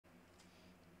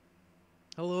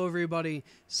Hello everybody,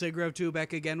 Sigrev2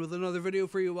 back again with another video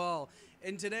for you all.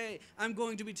 And today, I'm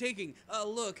going to be taking a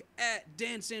look at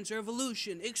Dance Dance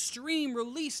Revolution Extreme,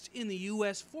 released in the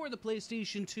US for the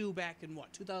PlayStation 2 back in,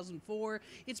 2004?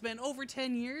 It's been over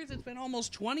 10 years? It's been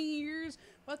almost 20 years?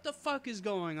 What the fuck is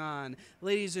going on?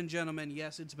 Ladies and gentlemen,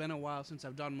 yes, it's been a while since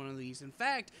I've done one of these. In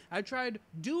fact, I tried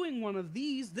doing one of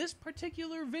these, this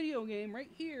particular video game right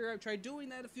here, I tried doing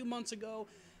that a few months ago.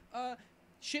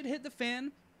 Shit hit the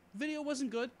fan. Video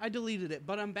wasn't good, I deleted it,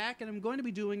 but I'm back and I'm going to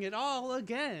be doing it all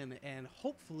again, and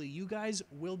hopefully you guys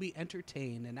will be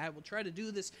entertained, and I will try to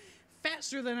do this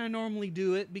faster than I normally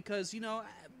do it, because,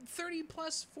 30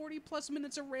 plus, 40 plus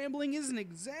minutes of rambling isn't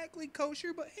exactly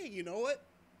kosher, but hey, you know what?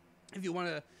 If you want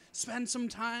to spend some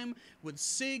time with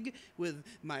Sig, with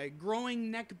my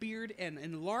growing neck beard and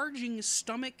enlarging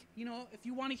stomach, if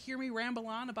you want to hear me ramble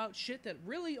on about shit that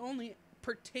really only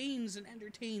pertains and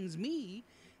entertains me,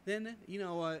 then, you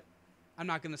know what, I'm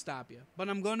not going to stop you. But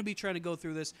I'm going to be trying to go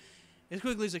through this as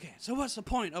quickly as I can. So what's the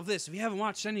point of this if you haven't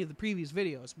watched any of the previous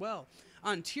videos? Well,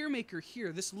 on Tier Maker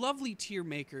here, this lovely Tier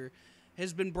Maker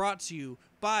has been brought to you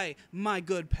by my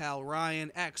good pal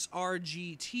Ryan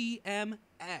XRGTMX.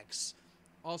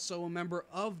 Also a member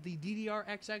of the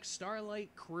DDRXX Starlight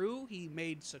crew. He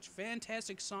made such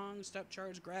fantastic songs, step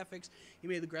charge graphics. He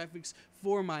made the graphics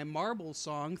for my Marble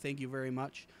song. Thank you very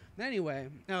much. Anyway,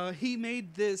 he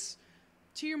made this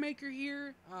tier maker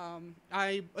here.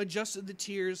 I adjusted the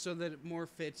tiers so that it more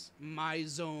fits my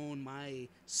zone, my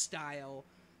style.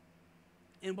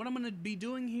 And what I'm going to be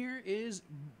doing here is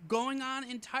going on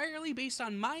entirely based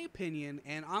on my opinion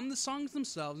and on the songs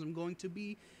themselves. I'm going to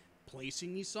be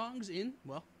placing these songs in,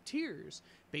 well, tiers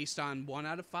based on 1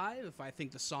 out of 5 if I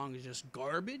think the song is just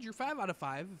garbage, or 5 out of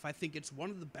 5 if I think it's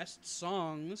one of the best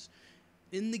songs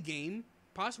in the game,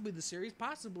 possibly the series,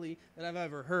 possibly that I've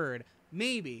ever heard.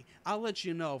 Maybe. I'll let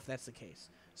you know if that's the case.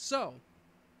 So,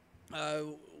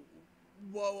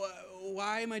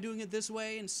 why am I doing it this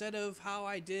way instead of how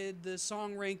I did the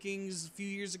song rankings a few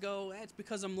years ago? That's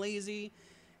because I'm lazy,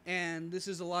 and this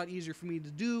is a lot easier for me to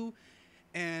do,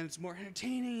 and it's more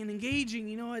entertaining and engaging.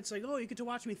 It's like, oh, you get to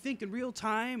watch me think in real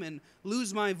time and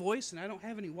lose my voice, and I don't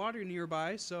have any water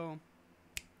nearby, so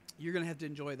you're going to have to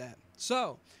enjoy that.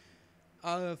 So,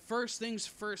 first things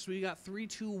first, we got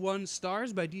 321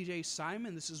 Stars by DJ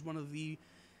Simon. This is one of the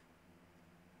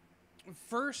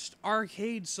first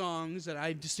arcade songs that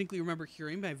I distinctly remember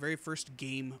hearing. My very first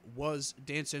game was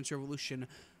Dance Dance Revolution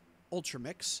Ultra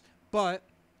Mix, but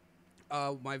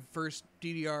my first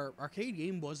DDR arcade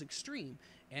game was Extreme,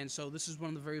 and so this is one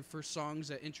of the very first songs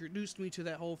that introduced me to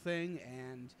that whole thing,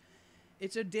 and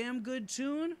it's a damn good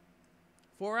tune.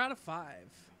 4 out of 5.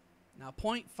 Now,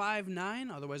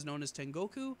 0.59, otherwise known as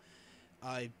Tengoku,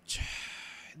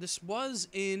 this was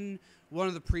in one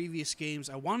of the previous games.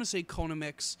 I want to say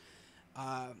Konamix.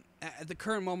 At the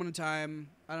current moment in time,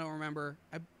 I don't remember.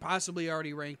 I possibly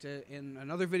already ranked it in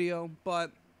another video,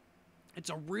 but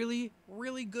it's a really,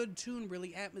 really good tune,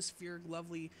 really atmospheric,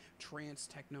 lovely trance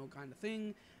techno kind of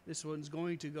thing. This one's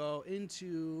going to go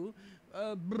into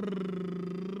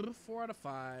 4 out of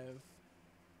 5.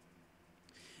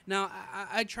 Now,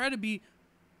 I try to be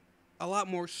a lot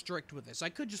more strict with this. I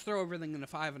could just throw everything in a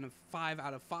 5 and a 5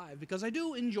 out of 5 because I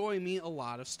do enjoy me a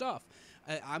lot of stuff.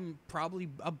 I'm probably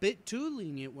a bit too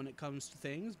lenient when it comes to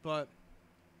things, but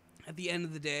at the end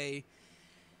of the day,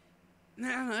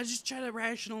 I just try to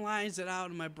rationalize it out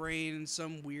in my brain in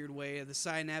some weird way. The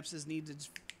synapses need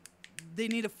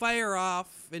to fire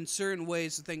off in certain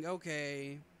ways to think,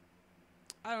 okay,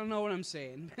 I don't know what I'm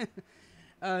saying.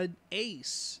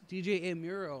 Ace, DJ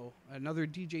Amuro, another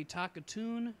DJ Taka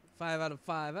tune, 5 out of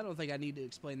 5. I don't think I need to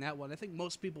explain that one. I think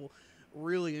most people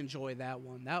really enjoy that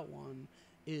one. That one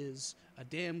is a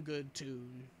damn good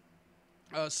tune.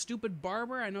 Stupid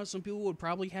Barber, I know some people would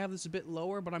probably have this a bit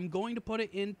lower, but I'm going to put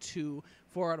it into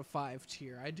 4 out of 5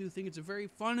 tier. I do think it's a very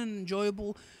fun and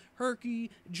enjoyable,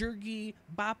 herky, jerky,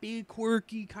 boppy,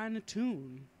 quirky kind of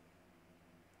tune.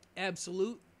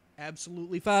 Absolutely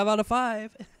 5 out of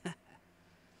 5.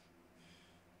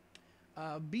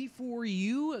 Before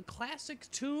You, a classic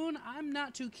tune. I'm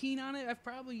not too keen on it. I've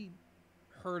probably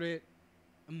heard it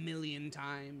a million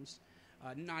times.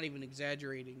 Not even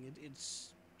exaggerating.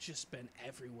 It's just been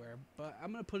everywhere. But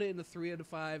I'm going to put it in a 3 out of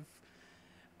 5.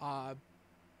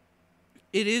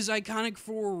 It is iconic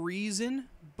for a reason,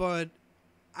 but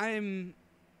I'm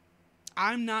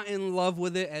not in love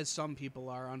with it as some people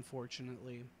are,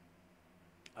 unfortunately.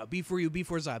 Before You,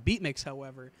 Before's Beat Mix,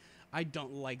 however, I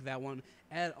don't like that one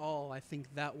at all. I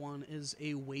think that one is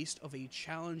a waste of a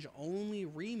challenge-only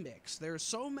remix. There are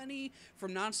so many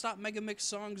from Non-Stop Mega Mix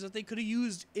songs that they could have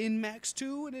used in Max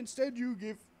 2, and instead you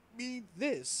give me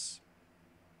this.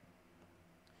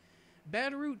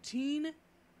 Bad Routine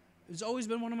has always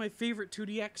been one of my favorite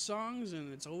 2DX songs,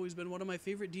 and it's always been one of my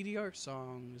favorite DDR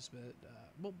songs, but,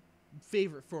 well,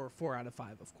 favorite for 4 out of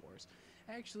 5, of course.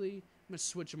 Actually, I'm going to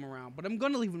switch them around, but I'm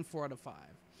going to leave them 4 out of 5.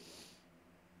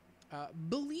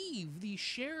 Believe the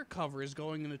Cher cover is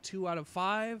going in a 2 out of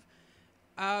 5.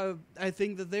 I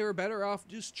think that they were better off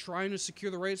just trying to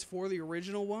secure the rights for the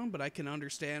original one, but I can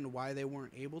understand why they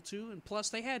weren't able to, and plus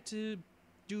they had to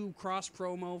do cross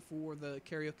promo for the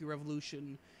Karaoke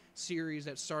Revolution series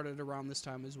that started around this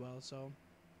time as well, so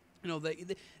you know they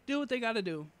do what they gotta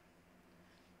do.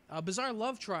 Bizarre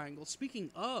Love Triangle,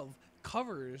 speaking of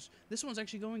covers, this one's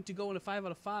actually going to go in a 5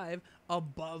 out of 5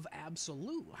 above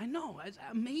Absolute. I know, it's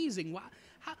amazing.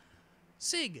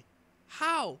 Sig,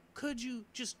 how could you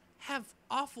just have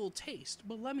awful taste?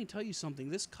 But let me tell you something,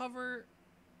 this cover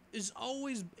is it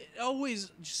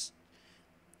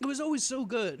was always so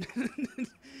good.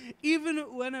 Even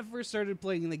when I first started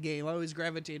playing the game, I always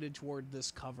gravitated toward this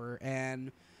cover,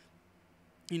 and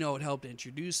you know, it helped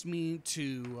introduce me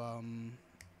to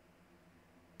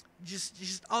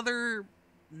just other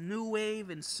new wave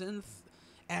and synth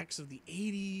acts of the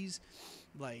 80s,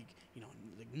 like, you know,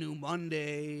 like New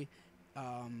Monday,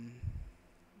 not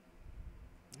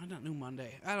New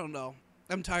Monday, I don't know,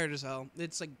 I'm tired as hell,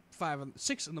 it's like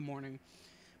 6 in the morning,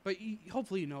 but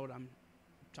hopefully you know what I'm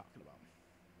talking about.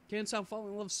 Can't Stop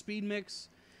Falling in Love Speed Mix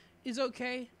is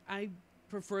okay. I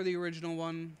prefer the original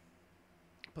one.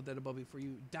 Put that above you for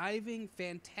you. Diving,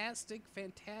 fantastic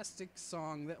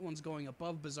song. That one's going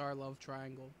above Bizarre Love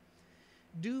Triangle.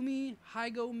 Do Me,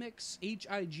 Higeo Mix,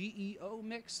 Higeo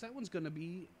Mix. That one's gonna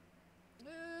be,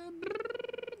 I'm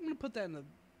gonna put that in the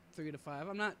 3 to 5.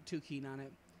 I'm not too keen on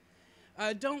it.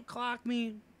 Don't Clock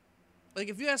Me. Like,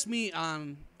 if you ask me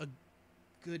on a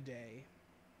good day,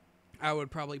 I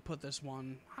would probably put this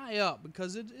one high up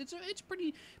because it's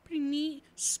pretty neat,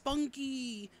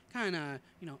 spunky, kind of,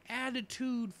 you know,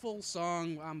 attitude-full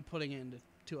song. I'm putting it into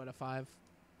 2 out of 5.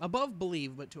 Above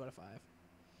Believe, but 2 out of 5.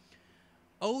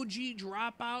 OG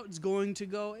Dropout is going to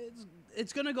go,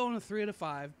 it's going to go in a 3 out of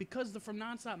 5 because the From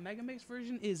Nonstop Mega Mix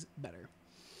version is better.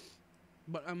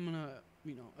 But I'm going to,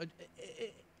 you know,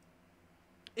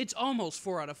 it's almost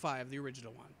 4 out of 5, the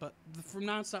original one, but the From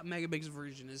Nonstop Mega Mix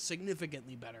version is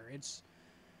significantly better. It's,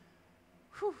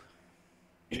 whew.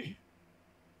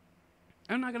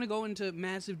 I'm not going to go into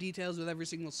massive details with every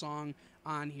single song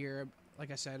on here. Like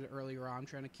I said earlier on, I'm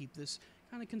trying to keep this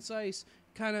kind of concise,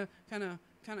 kind of,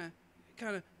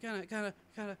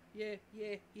 yeah.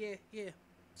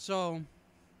 So,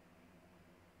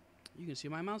 you can see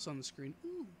my mouse on the screen.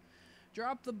 Ooh.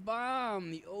 Drop the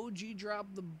Bomb. The OG Drop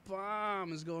the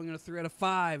Bomb is going in a 3 out of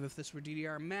 5. If this were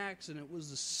DDR Max and it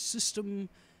was the System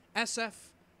SF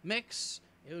mix,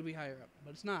 it would be higher up.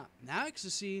 But it's not. Now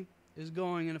Ecstasy is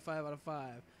going in a 5 out of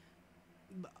 5.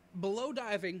 Below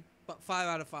Diving, but 5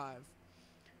 out of 5.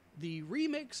 The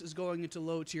remix is going into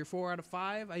low tier 4 out of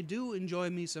 5. I do enjoy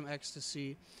me some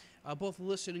Ecstasy, both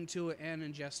listening to it and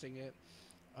ingesting it,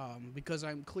 because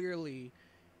I'm clearly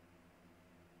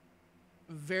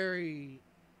very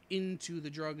into the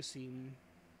drug scene.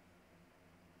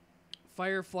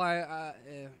 Firefly,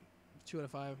 2 out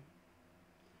of 5.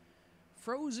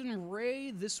 Frozen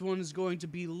Ray, this one is going to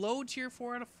be low tier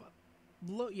 4 out of 5.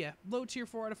 Low tier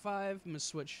 4 out of 5. I'm gonna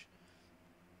switch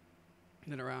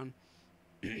it around.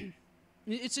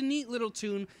 It's a neat little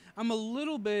tune. I have a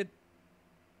little bit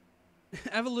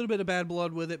of bad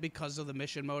blood with it because of the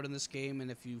mission mode in this game,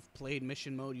 and if you've played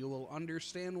mission mode, you will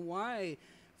understand why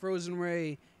Frozen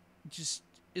Ray just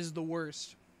is the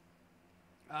worst.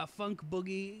 Funk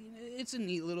Boogie, it's a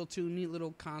neat little tune, neat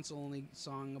little console-only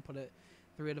song. I'll put it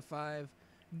 3 out of 5.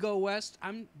 Go West,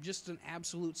 I'm just an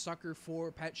absolute sucker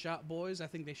for Pet Shop Boys. I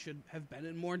think they should have been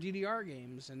in more DDR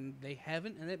games, and they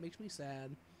haven't, and it makes me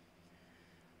sad.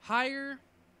 Higher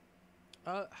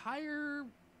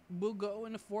will go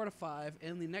in a 4 out of 5,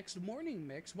 and the Next Morning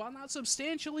mix, while not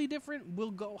substantially different,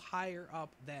 will go higher up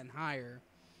than Higher.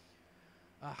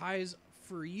 Highs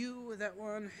for You, that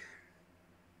one.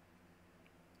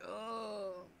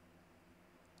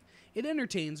 It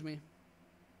entertains me.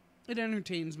 It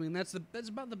entertains me, and that's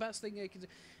about the best thing I can do.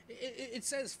 It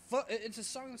says fuck. It's a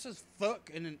song that says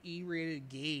fuck in an E-rated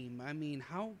game. I mean,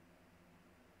 how?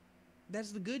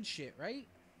 That's the good shit, right?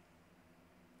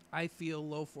 I feel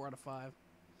low 4 out of 5.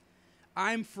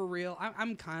 I'm for real.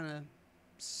 I'm kind of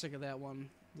sick of that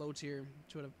one. Low tier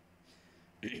 2 out of.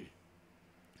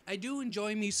 I do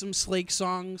enjoy me some Slake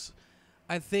songs.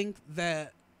 I think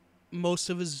that most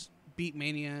of his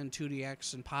Beatmania and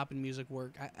 2DX and pop and music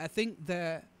work, I think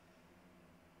that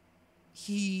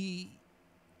he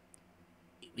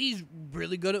he's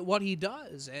really good at what he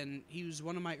does, and he was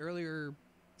one of my earlier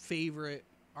favorite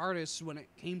artists when it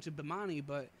came to Bimani,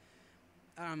 but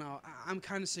I don't know. I'm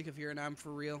kind of sick of hearing I'm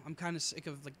for real. I'm kind of sick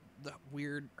of like the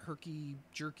weird, herky,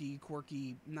 jerky,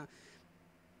 quirky.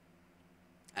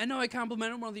 I know I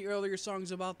complimented one of the earlier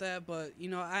songs about that, but you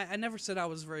know, I never said I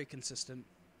was very consistent.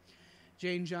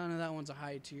 Jane Jana, that one's a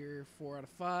high tier, 4 out of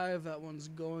 5. That one's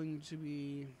going to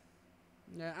be,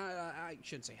 yeah, I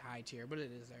should say high tier, but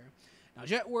it is there. Now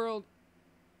Jet World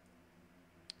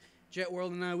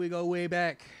and I, we go way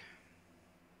back.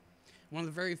 One of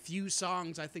the very few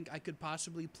songs I think I could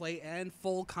possibly play and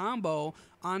full combo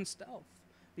on stealth,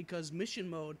 because mission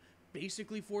mode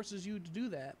basically forces you to do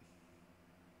that.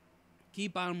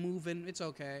 Keep on moving, it's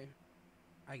okay,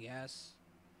 I guess.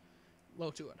 Low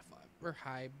 2 out of 5, or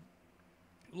high.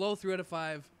 Low 3 out of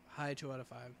 5, high 2 out of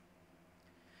 5.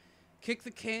 Kick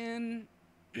the Can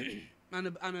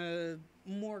on a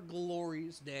more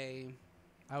glorious day,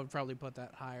 I would probably put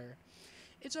that higher.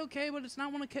 It's okay, but it's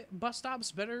not one of Bus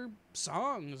Stop's better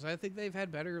songs. I think they've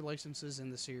had better licenses in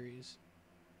the series.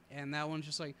 And that one's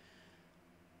just like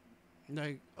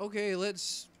okay,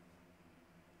 let's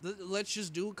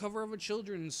just do a cover of a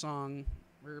children's song,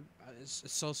 or it's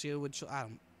associated with I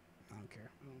don't care.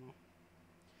 I don't know.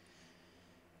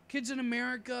 Kids in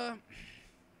America,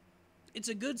 it's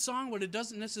a good song, but it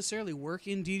doesn't necessarily work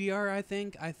in DDR, I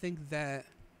think. I think that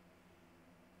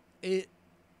it,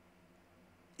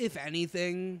 if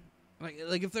anything,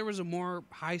 like if there was a more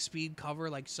high-speed cover,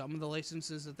 like some of the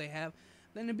licenses that they have,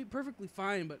 then it'd be perfectly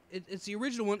fine, but it's the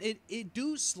original one. It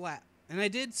do slap. And I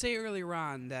did say earlier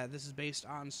on that this is based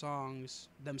on songs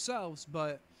themselves,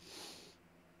 but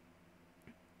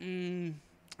I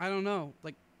don't know.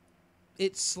 Like,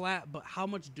 it slap, but how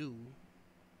much do?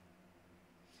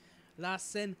 La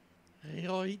Senorita.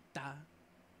 I'm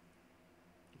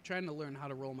trying to learn how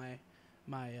to roll my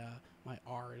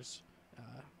R's.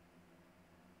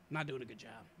 Not doing a good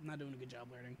job. Not doing a good job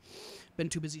learning. Been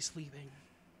too busy sleeping.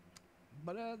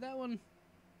 But that one,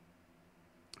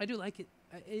 I do like it.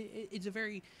 It's a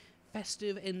very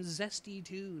festive and zesty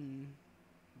tune.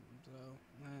 So,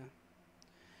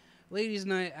 Ladies'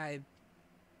 Night,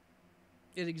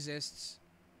 it exists.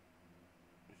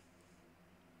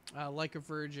 Like a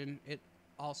Virgin, it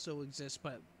also exists,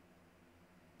 but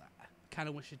I kind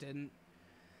of wish it didn't.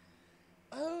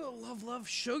 Oh, Love, Love,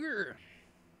 Sugar.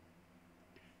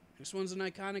 This one's an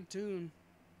iconic tune.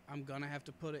 I'm gonna have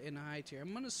to put it in a high tier.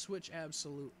 I'm gonna switch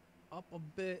Absolute up a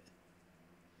bit.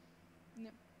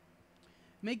 Yep.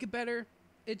 Make it better.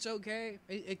 It's okay.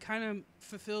 It kind of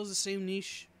fulfills the same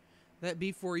niche that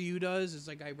B4U does. It's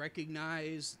like I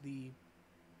recognize the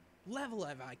level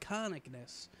of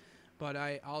iconicness, but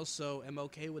I also am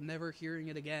okay with never hearing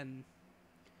it again.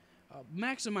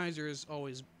 Maximizer has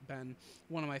always been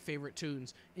one of my favorite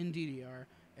tunes in DDR,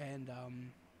 and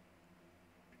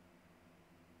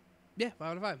yeah, 5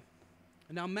 out of 5.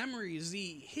 And now Memories,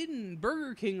 the hidden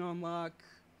Burger King unlock.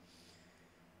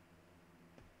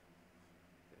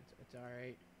 It's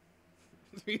alright.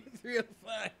 3 out of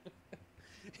 5.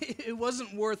 It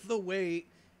wasn't worth the wait,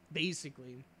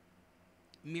 basically.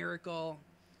 Miracle.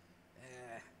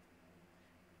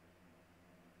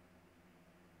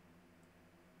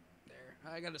 There.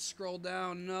 I gotta scroll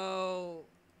down. No.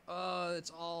 It's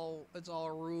all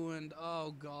ruined.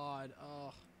 Oh god.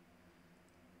 Oh.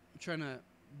 I'm trying to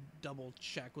double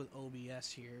check with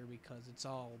OBS here because it's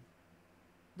all,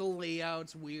 the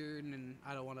layout's weird and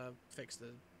I don't want to fix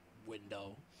the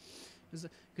window.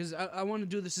 Because I want to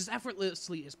do this as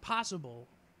effortlessly as possible.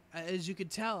 As you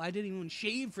could tell, I didn't even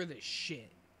shave for this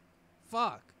shit.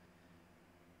 Fuck.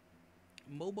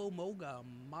 Mobo Moga,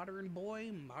 modern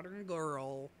boy, modern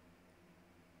girl.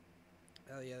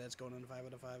 Oh yeah, that's going on 5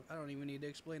 out of 5. I don't even need to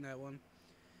explain that one.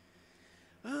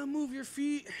 Move your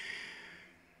feet.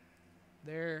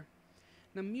 There.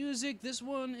 Now music, this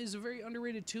one is a very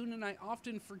underrated tune and I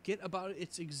often forget about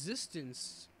its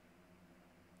existence.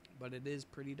 But it is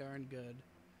pretty darn good.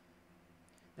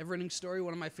 Neverending Story,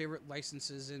 one of my favorite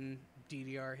licenses in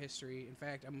DDR history. In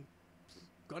fact, I'm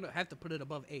gonna have to put it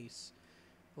above Ace.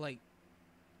 Like,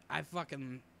 I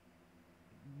fucking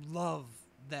love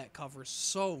that cover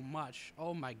so much.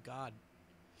 Oh my god.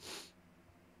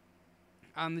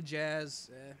 On the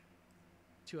Jazz,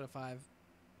 2 out of 5.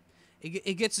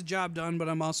 It gets the job done, but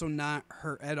I'm also not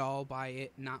hurt at all by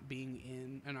it not being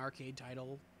in an arcade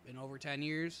title in over 10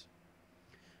 years.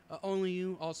 Only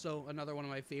You, also another one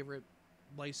of my favorite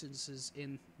licenses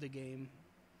in the game.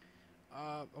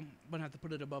 I'm gonna have to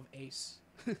put it above Ace.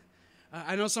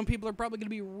 I know some people are probably gonna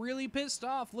be really pissed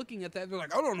off looking at that. They're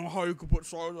like, I don't know how you could put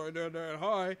songs like that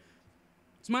high.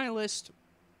 It's my list.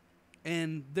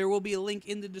 And there will be a link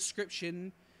in the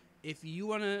description if you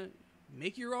want to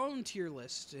make your own tier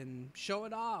list and show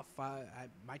it off.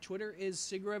 My Twitter is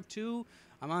Sigrev2.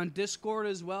 I'm on Discord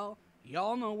as well.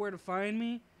 Y'all know where to find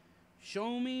me.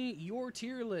 Show me your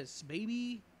tier list,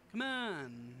 baby. Come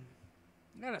on.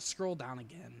 I gotta scroll down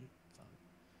again. Fuck.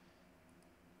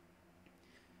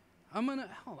 I'm gonna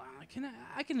hold on.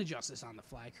 I can adjust this on the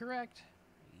fly, correct?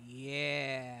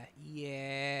 Yeah,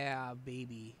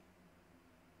 baby.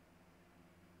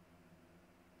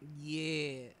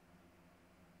 Yeah.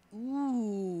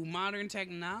 Ooh, modern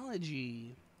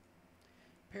technology.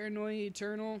 Paranoia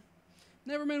Eternal.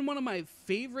 Never been one of my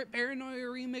favorite Paranoia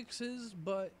remixes,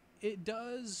 but it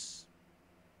does.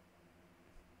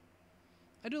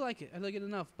 I do like it. I like it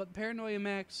enough. But Paranoia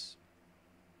Max,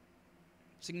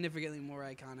 significantly more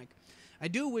iconic. I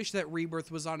do wish that Rebirth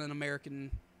was on an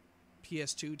American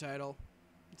PS2 title.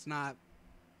 It's not.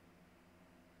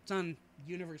 It's on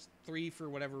Universe 3 for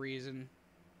whatever reason.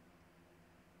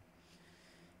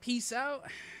 Peace Out.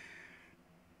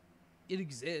 It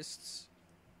exists.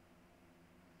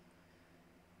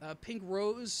 Pink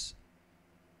Rose.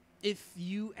 If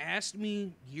you asked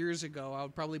me years ago, I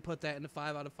would probably put that in a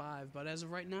 5 out of 5. But as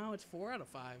of right now, it's 4 out of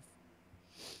 5.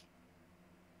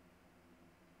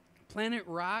 Planet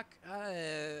Rock.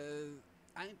 The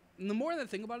more that I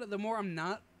think about it, the more I'm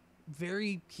not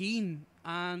very keen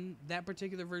on that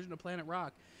particular version of Planet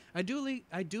Rock. I do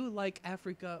like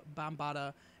Africa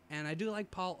Bambaataa, and I do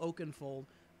like Paul Oakenfold,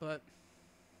 but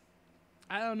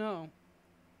I don't know.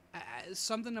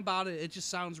 Something about it, it just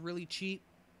sounds really cheap,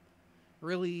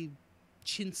 really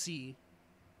chintzy.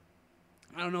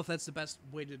 I don't know if that's the best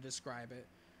way to describe it,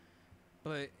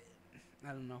 but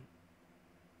I don't know.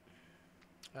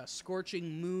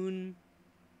 Scorching Moon.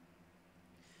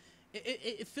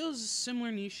 It feels a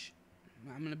similar niche.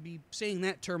 I'm going to be saying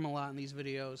that term a lot in these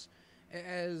videos.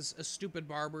 As a Stupid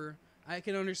Barber, I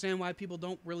can understand why people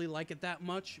don't really like it that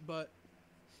much, but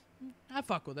I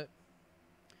fuck with it.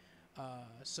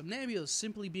 Somnambulist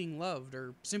Simply Being Loved,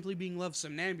 or Simply Being Loved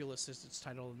Somnambulist is its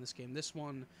title in this game. This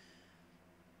one,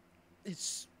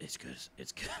 it's good.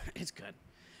 It's good. It's good.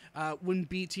 When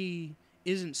BT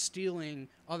isn't stealing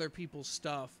other people's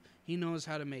stuff, he knows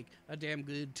how to make a damn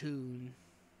good tune.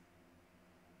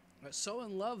 So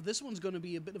in Love, this one's going to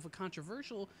be a bit of a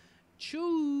controversial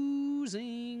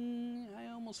choosing.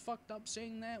 I almost fucked up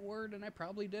saying that word, and I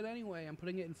probably did anyway. I'm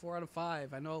putting it in 4 out of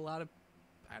 5. I know a lot of,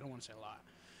 I don't want to say a lot,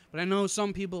 but I know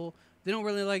some people, they don't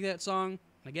really like that song.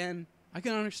 Again, I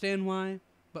can understand why,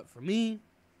 but for me,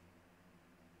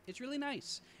 it's really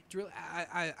nice. It's really,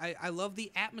 I love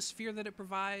the atmosphere that it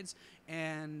provides,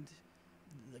 and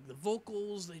the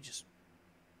vocals, they're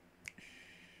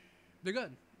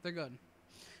good. They're good.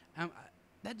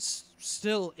 That's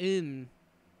still in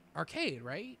arcade,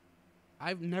 right?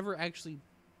 I've never actually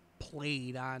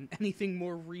played on anything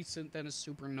more recent than a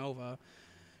Supernova,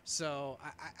 so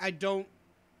I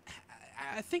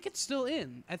think it's still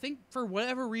in. I think for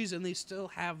whatever reason they still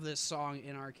have this song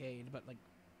in arcade, but like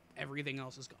everything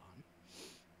else is gone.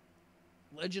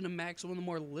 Legend of Max, one of the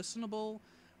more listenable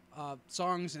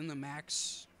songs in the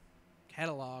Max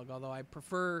catalog, although I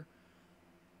prefer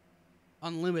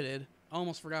Unlimited. I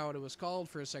almost forgot what it was called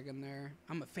for a second there.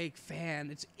 I'm a fake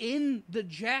fan. It's in the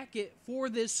jacket for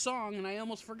this song, and I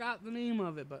almost forgot the name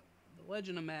of it, but The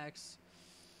Legend of Max.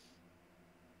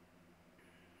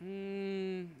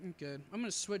 Good. I'm going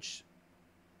to switch.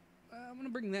 I'm going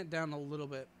to bring that down a little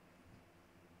bit.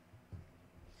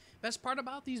 Best part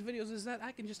about these videos is that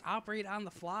I can just operate on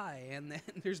the fly, and then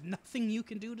there's nothing you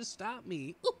can do to stop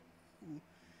me. Ooh.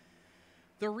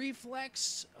 The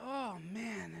Reflex. Oh,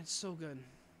 man, it's so good.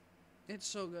 It's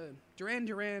so good. Duran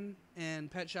Duran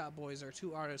and Pet Shop Boys are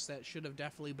two artists that should have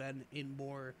definitely been in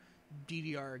more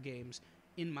DDR games,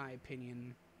 in my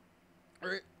opinion.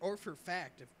 Or for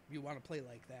fact, if you want to play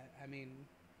like that. I mean,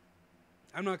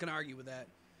 I'm not going to argue with that.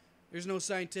 There's no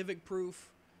scientific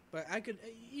proof, but I could...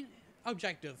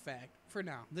 objective fact, for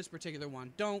now. This particular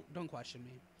one. Don't question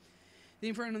me. The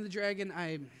Inferno of the Dragon,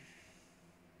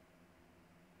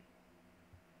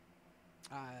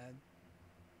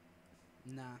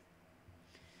 nah.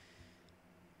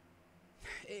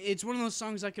 It's one of those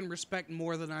songs I can respect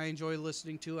more than I enjoy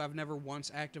listening to. I've never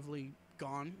once actively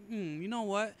gone, you know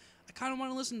what? I kind of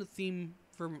want to listen to the theme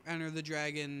for Enter the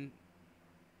Dragon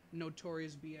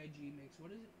Notorious B.I.G. mix.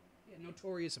 What is it? Yeah,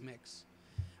 Notorious mix.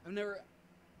 I've never...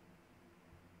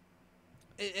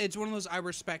 It's one of those, I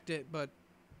respect it, but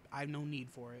I have no need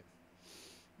for it.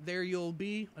 There You'll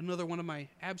Be, another one of my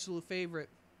absolute favorite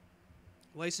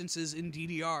licenses in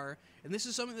DDR. And this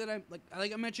is something that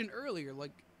like I mentioned earlier,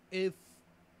 like if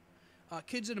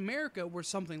Kids in America were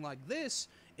something like this,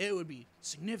 it would be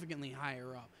significantly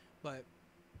higher up. But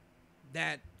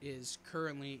that is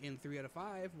currently in 3 out of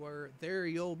 5, where There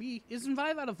You'll Be is in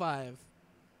 5 out of 5.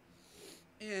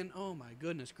 And oh my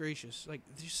goodness gracious, like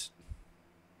this,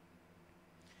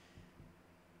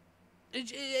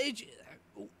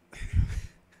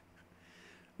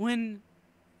 when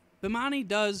Bimani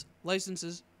does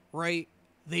licenses right,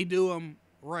 they do them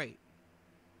right.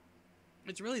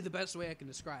 It's really the best way I can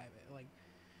describe it. Like,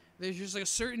 there's just like a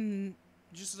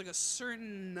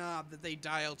certain knob that they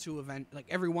dial to event like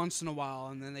every once in a while,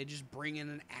 and then they just bring in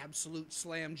an absolute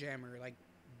slam jammer, like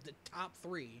the top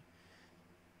 3.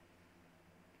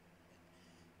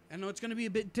 I know it's going to be a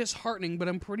bit disheartening, but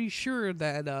I'm pretty sure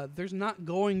that there's not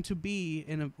going to be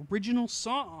an original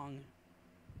song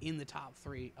in the top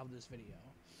 3 of this video.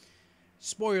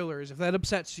 Spoilers, if that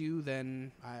upsets you,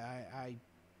 then I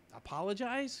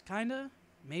apologize, kinda,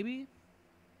 maybe.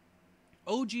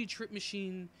 OG Trip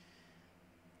Machine,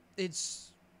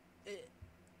 it's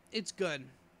good.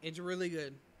 It's really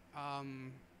good. A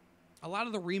lot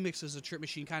of the remixes of Trip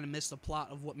Machine kind of miss the plot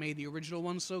of what made the original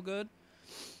one so good.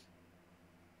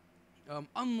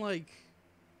 Unlike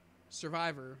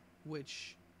Survivor,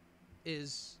 which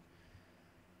is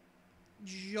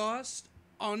just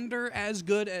under as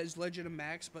good as Legend of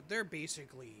Max, but they're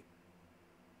basically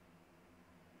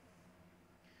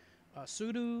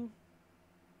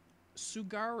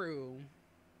Sugaru,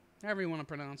 however you want to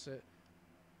pronounce it.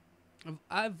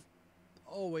 I've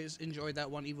always enjoyed that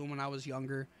one, even when I was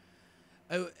younger.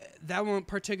 That one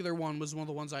particular one was one of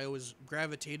the ones I always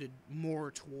gravitated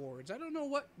more towards. I don't know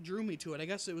what drew me to it. I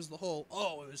guess it was the whole,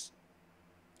 it was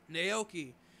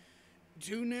Naoki.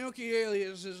 2 Naoki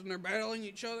aliases, and they're battling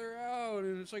each other out,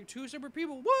 and it's like 2 separate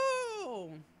people.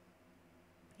 Whoa!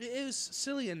 It is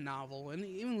silly and novel, and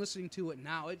even listening to it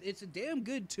now, it's a damn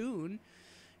good tune.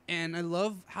 And I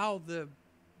love how the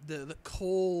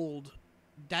cold,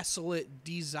 desolate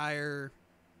desire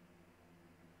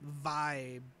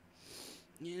vibe,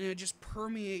 it just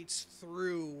permeates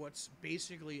through what's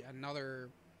basically another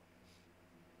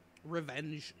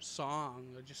revenge song,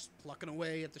 just plucking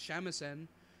away at the shamisen,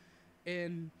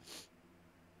 and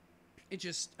it's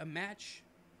just a match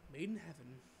made in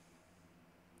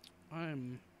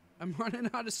heaven. I'm running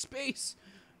out of space.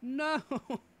 No,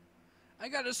 I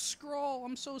gotta scroll.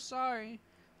 I'm so sorry.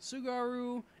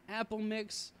 Sugaru Apple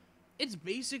Mix. It's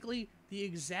basically the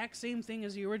exact same thing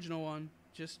as the original one,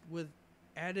 just with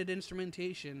added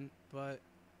instrumentation, but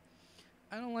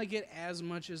I don't like it as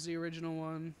much as the original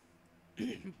one.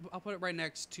 I'll put it right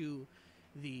next to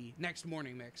the Next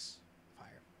Morning Mix.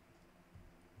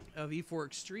 Fire. V4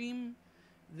 Extreme.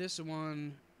 This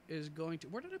one is going to...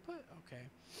 Where did I put...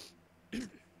 Okay.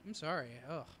 I'm sorry.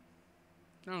 Ugh.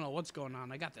 I don't know what's going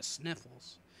on. I got the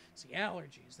sniffles. It's the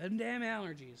allergies. Them damn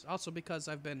allergies. Also because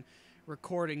I've been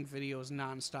recording videos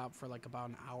nonstop for like about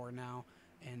an hour now.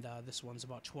 And this one's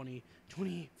about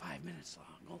 25 minutes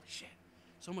long. Holy shit.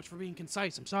 So much for being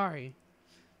concise. I'm sorry.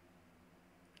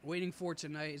 Waiting for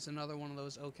Tonight is another one of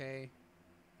those okay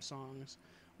songs.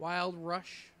 Wild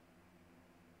Rush.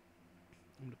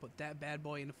 I'm going to put that bad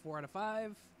boy into 4 out of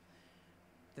 5.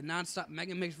 The Nonstop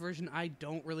Mega Mix version, I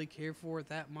don't really care for it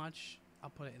that much. I'll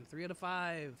put it in 3 out of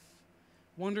 5.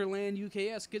 Wonderland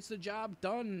UKS gets the job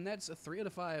done. That's a 3 out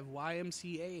of 5.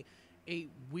 YMCA, a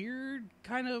weird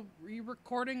kind of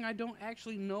re-recording. I don't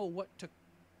actually know what to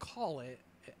call it.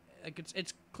 Like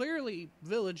it's clearly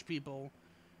Village People,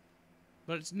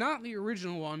 but it's not the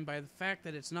original one by the fact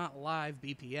that it's not live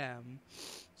BPM.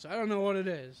 So I don't know what it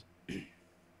is.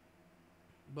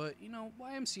 But, you know,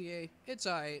 YMCA, it's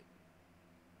alright.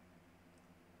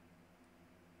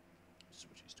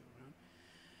 Switch these two around.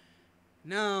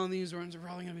 Now, these ones are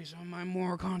probably going to be some of my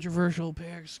more controversial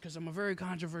picks, because I'm a very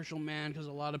controversial man, because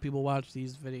a lot of people watch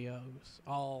these videos.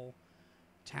 All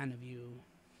 10 of you.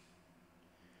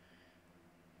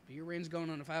 But your reign's going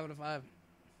on a 5 out of 5.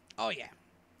 Oh, yeah.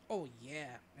 Oh,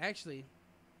 yeah. Actually,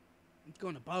 it's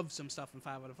going above some stuff in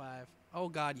 5 out of 5. Oh,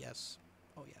 God, yes.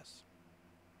 Oh, yes.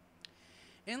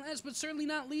 And last but certainly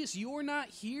not least, You're Not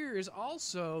Here is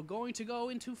also going to go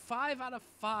into 5 out of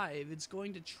 5. It's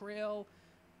going to trail...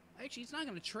 Actually, it's not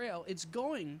going to trail. It's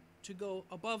going to go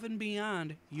above and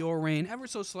beyond Your Reign ever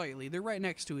so slightly. They're right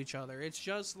next to each other. It's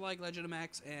just like Legend of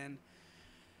Max and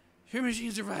Trip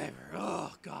Machine Survivor.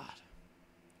 Oh, God.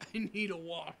 I need a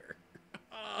water.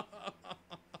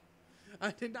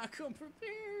 I did not come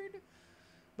prepared.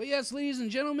 But yes, ladies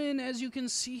and gentlemen, as you can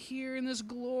see here in this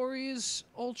glorious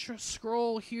ultra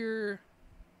scroll here,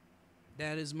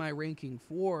 that is my ranking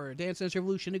for Dance Dance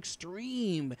Revolution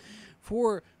Extreme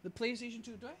for the PlayStation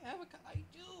 2. Do I have a... I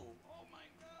do. Oh my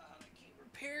God. I came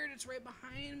prepared. It's right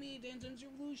behind me. Dance Dance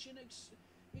Revolution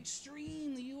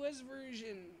Extreme, the US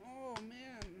version. Oh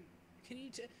man, can you?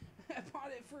 I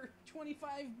bought it for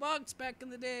 $25 back in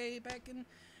the day. Back in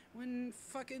when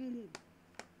fucking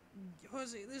what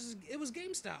was it? It was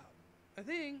GameStop, I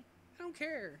think. I don't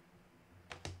care.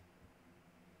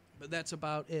 But that's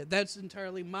about it. That's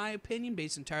entirely my opinion,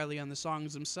 based entirely on the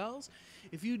songs themselves.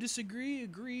 If you disagree,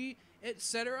 agree,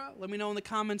 etc., let me know in the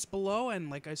comments below. And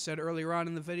like I said earlier on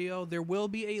in the video, there will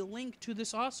be a link to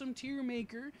this awesome tier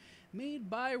maker made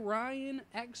by Ryan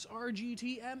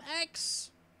XRGTMX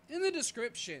in the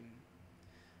description.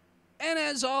 And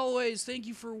as always, thank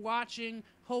you for watching.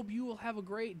 Hope you will have a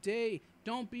great day.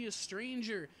 Don't be a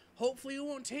stranger. Hopefully it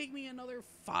won't take me another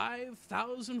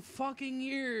 5,000 fucking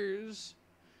years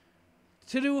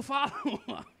to do a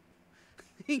follow-up.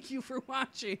 Thank you for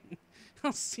watching.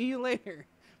 I'll see you later.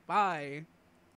 Bye.